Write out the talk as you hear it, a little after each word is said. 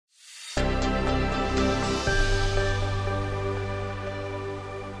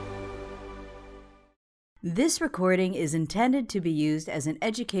This recording is intended to be used as an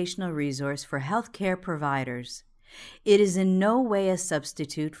educational resource for healthcare providers. It is in no way a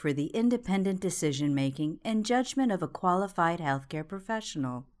substitute for the independent decision-making and judgment of a qualified healthcare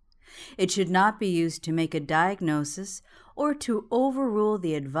professional. It should not be used to make a diagnosis or to overrule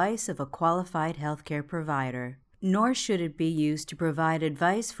the advice of a qualified healthcare provider, nor should it be used to provide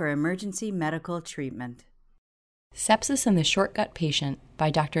advice for emergency medical treatment. Sepsis in the Short Gut Patient by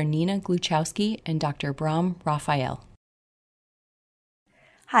Dr. Nina Gluchowski and Dr. Bram Raphael.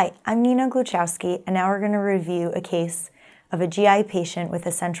 Hi, I'm Nina Gluchowski, and now we're going to review a case of a GI patient with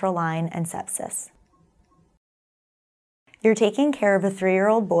a central line and sepsis. You're taking care of a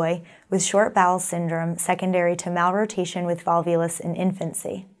 3-year-old boy with short bowel syndrome secondary to malrotation with volvulus in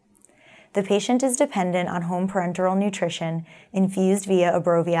infancy. The patient is dependent on home parenteral nutrition infused via a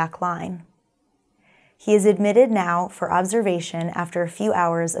Broviac line. He is admitted now for observation after a few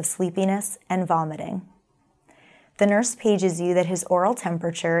hours of sleepiness and vomiting. The nurse pages you that his oral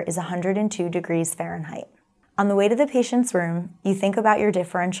temperature is 102 degrees Fahrenheit. On the way to the patient's room, you think about your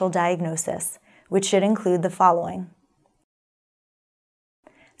differential diagnosis, which should include the following: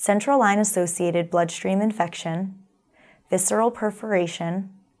 central line-associated bloodstream infection, visceral perforation,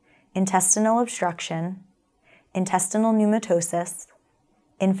 intestinal obstruction, intestinal pneumatosis,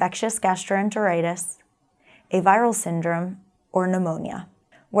 infectious gastroenteritis, a viral syndrome, or pneumonia.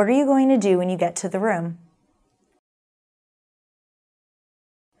 What are you going to do when you get to the room?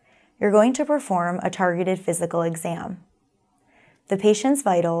 You're going to perform a targeted physical exam. The patient's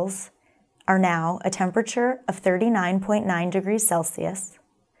vitals are now a temperature of 39.9 degrees Celsius,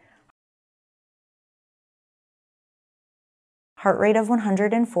 heart rate of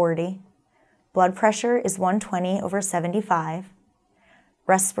 140, blood pressure is 120/75,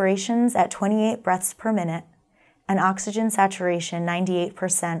 respirations at 28 breaths per minute, and oxygen saturation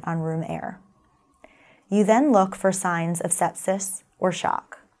 98% on room air. You then look for signs of sepsis or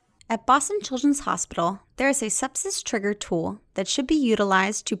shock. At Boston Children's Hospital, there is a sepsis trigger tool that should be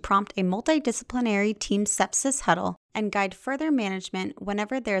utilized to prompt a multidisciplinary team sepsis huddle and guide further management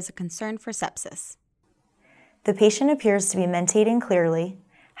whenever there is a concern for sepsis. The patient appears to be mentating clearly,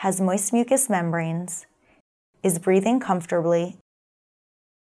 has moist mucous membranes, is breathing comfortably,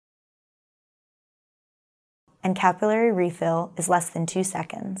 and capillary refill is less than 2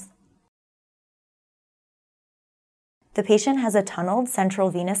 seconds. The patient has a tunneled central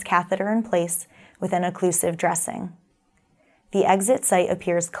venous catheter in place with an occlusive dressing. The exit site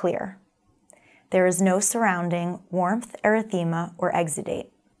appears clear. There is no surrounding warmth, erythema, or exudate.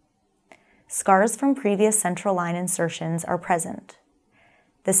 Scars from previous central line insertions are present.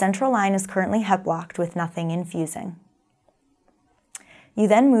 The central line is currently HEP-locked with nothing infusing. You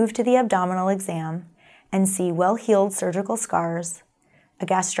then move to the abdominal exam and see well-healed surgical scars, a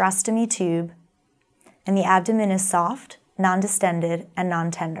gastrostomy tube, and the abdomen is soft, non-distended, and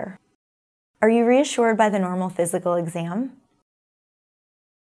non-tender. Are you reassured by the normal physical exam?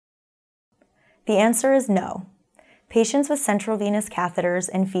 The answer is no. Patients with central venous catheters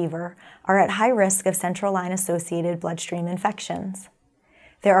and fever are at high risk of central line-associated bloodstream infections.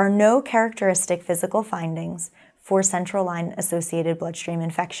 There are no characteristic physical findings for central line-associated bloodstream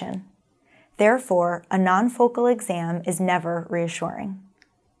infection. Therefore, a non-focal exam is never reassuring.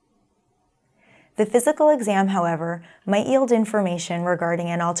 The physical exam, however, might yield information regarding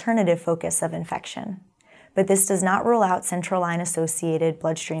an alternative focus of infection, but this does not rule out central line-associated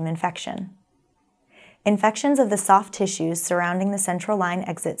bloodstream infection. Infections of the soft tissues surrounding the central line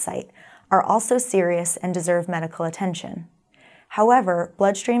exit site are also serious and deserve medical attention. However,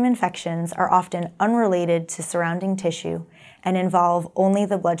 bloodstream infections are often unrelated to surrounding tissue and involve only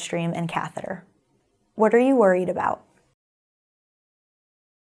the bloodstream and catheter. What are you worried about?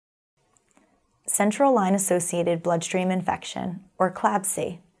 Central line-associated bloodstream infection, or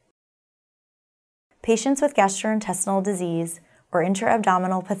CLABSI. Patients with gastrointestinal disease or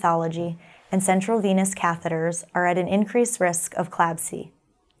intra-abdominal pathology and central venous catheters are at an increased risk of CLABSI.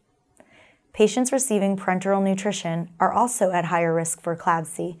 Patients receiving parenteral nutrition are also at higher risk for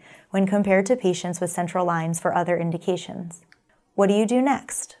CLABSI when compared to patients with central lines for other indications. What do you do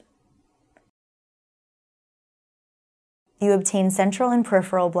next? You obtain central and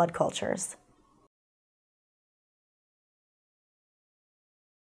peripheral blood cultures.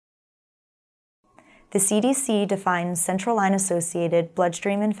 The CDC defines central line-associated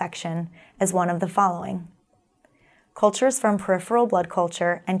bloodstream infection as one of the following: cultures from peripheral blood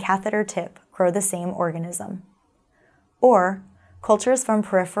culture and catheter tip grow the same organism, or cultures from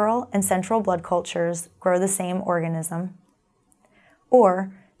peripheral and central blood cultures grow the same organism,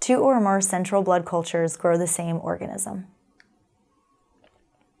 or 2 or more central blood cultures grow the same organism.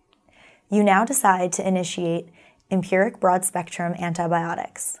 You now decide to initiate empiric broad-spectrum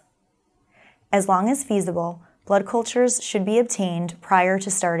antibiotics. As long as feasible, blood cultures should be obtained prior to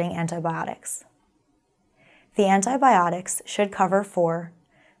starting antibiotics. The antibiotics should cover for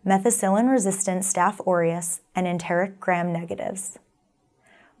methicillin-resistant Staph aureus and enteric gram-negatives.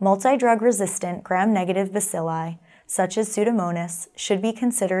 Multi-drug-resistant gram-negative bacilli, such as Pseudomonas, should be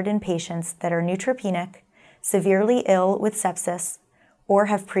considered in patients that are neutropenic, severely ill with sepsis, or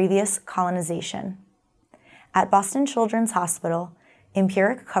have previous colonization. At Boston Children's Hospital,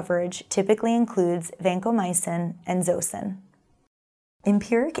 empiric coverage typically includes vancomycin and Zosyn.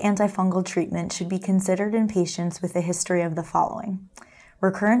 Empiric antifungal treatment should be considered in patients with a history of the following: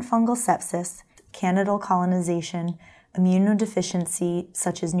 recurrent fungal sepsis, candidal colonization, immunodeficiency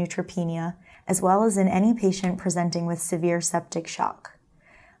such as neutropenia, as well as in any patient presenting with severe septic shock.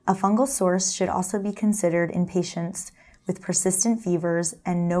 A fungal source should also be considered in patients with persistent fevers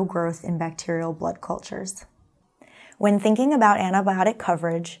and no growth in bacterial blood cultures. When thinking about antibiotic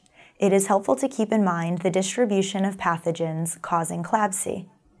coverage, it is helpful to keep in mind the distribution of pathogens causing CLABSI.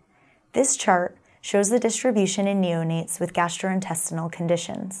 This chart shows the distribution in neonates with gastrointestinal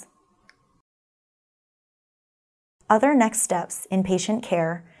conditions. Other next steps in patient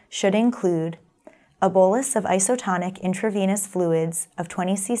care should include a bolus of isotonic intravenous fluids of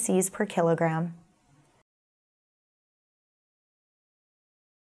 20 cc's per kilogram,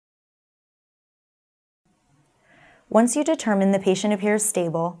 Once you determine the patient appears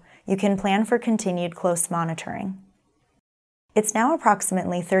stable, you can plan for continued close monitoring. It's now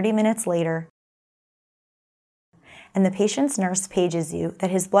approximately 30 minutes later, and the patient's nurse pages you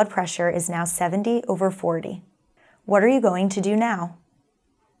that his blood pressure is now 70/40. What are you going to do now?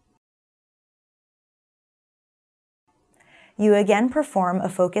 You again perform a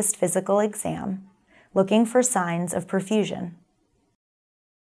focused physical exam, looking for signs of perfusion.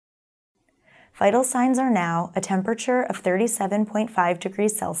 Vital signs are now a temperature of 37.5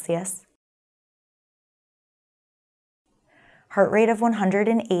 degrees Celsius, heart rate of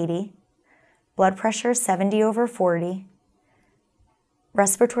 180, blood pressure 70/40,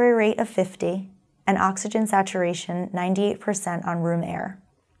 respiratory rate of 50, and oxygen saturation 98% on room air.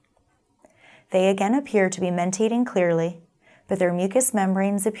 They again appear to be mentating clearly, but their mucous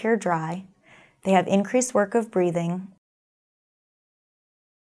membranes appear dry. They have increased work of breathing,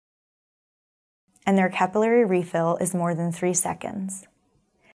 and their capillary refill is more than 3 seconds.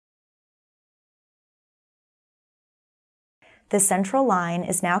 The central line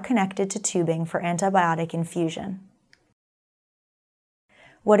is now connected to tubing for antibiotic infusion.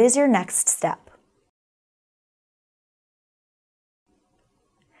 What is your next step?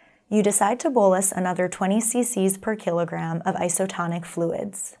 You decide to bolus another 20 cc's per kilogram of isotonic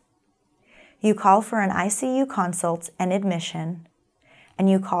fluids. You call for an ICU consult and admission, and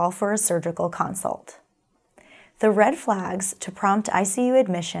you call for a surgical consult. The red flags to prompt ICU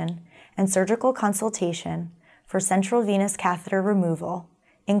admission and surgical consultation for central venous catheter removal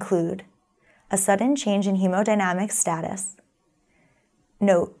include a sudden change in hemodynamic status.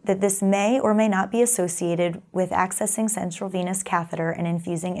 Note that this may or may not be associated with accessing central venous catheter and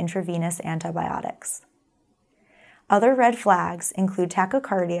infusing intravenous antibiotics. Other red flags include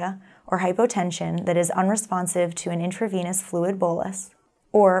tachycardia or hypotension that is unresponsive to an intravenous fluid bolus,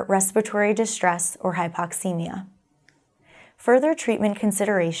 or respiratory distress or hypoxemia. Further treatment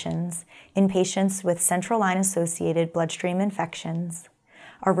considerations in patients with central line-associated bloodstream infections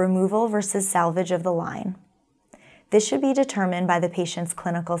are removal versus salvage of the line. This should be determined by the patient's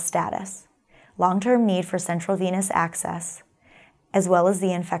clinical status, long-term need for central venous access, as well as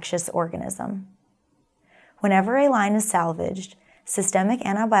the infectious organism. Whenever a line is salvaged, systemic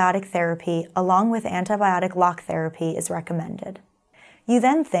antibiotic therapy along with antibiotic lock therapy is recommended. You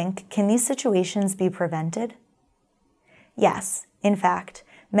then think, can these situations be prevented? Yes, in fact,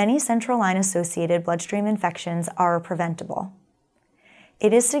 many central line-associated bloodstream infections are preventable.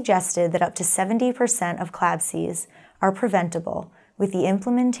 It is suggested that up to 70% of CLABSIs are preventable with the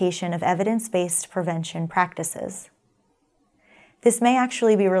implementation of evidence-based prevention practices. This may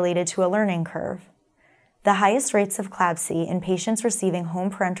actually be related to a learning curve. The highest rates of CLABSI in patients receiving home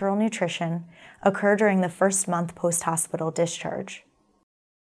parenteral nutrition occur during the first month post-hospital discharge.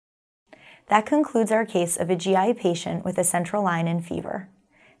 That concludes our case of a GI patient with a central line and fever.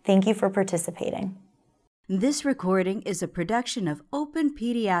 Thank you for participating. This recording is a production of Open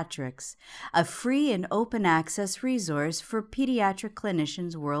Pediatrics, a free and open access resource for pediatric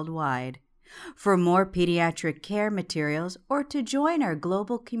clinicians worldwide. For more pediatric care materials or to join our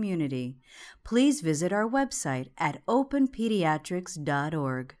global community, please visit our website at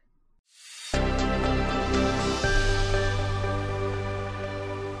openpediatrics.org.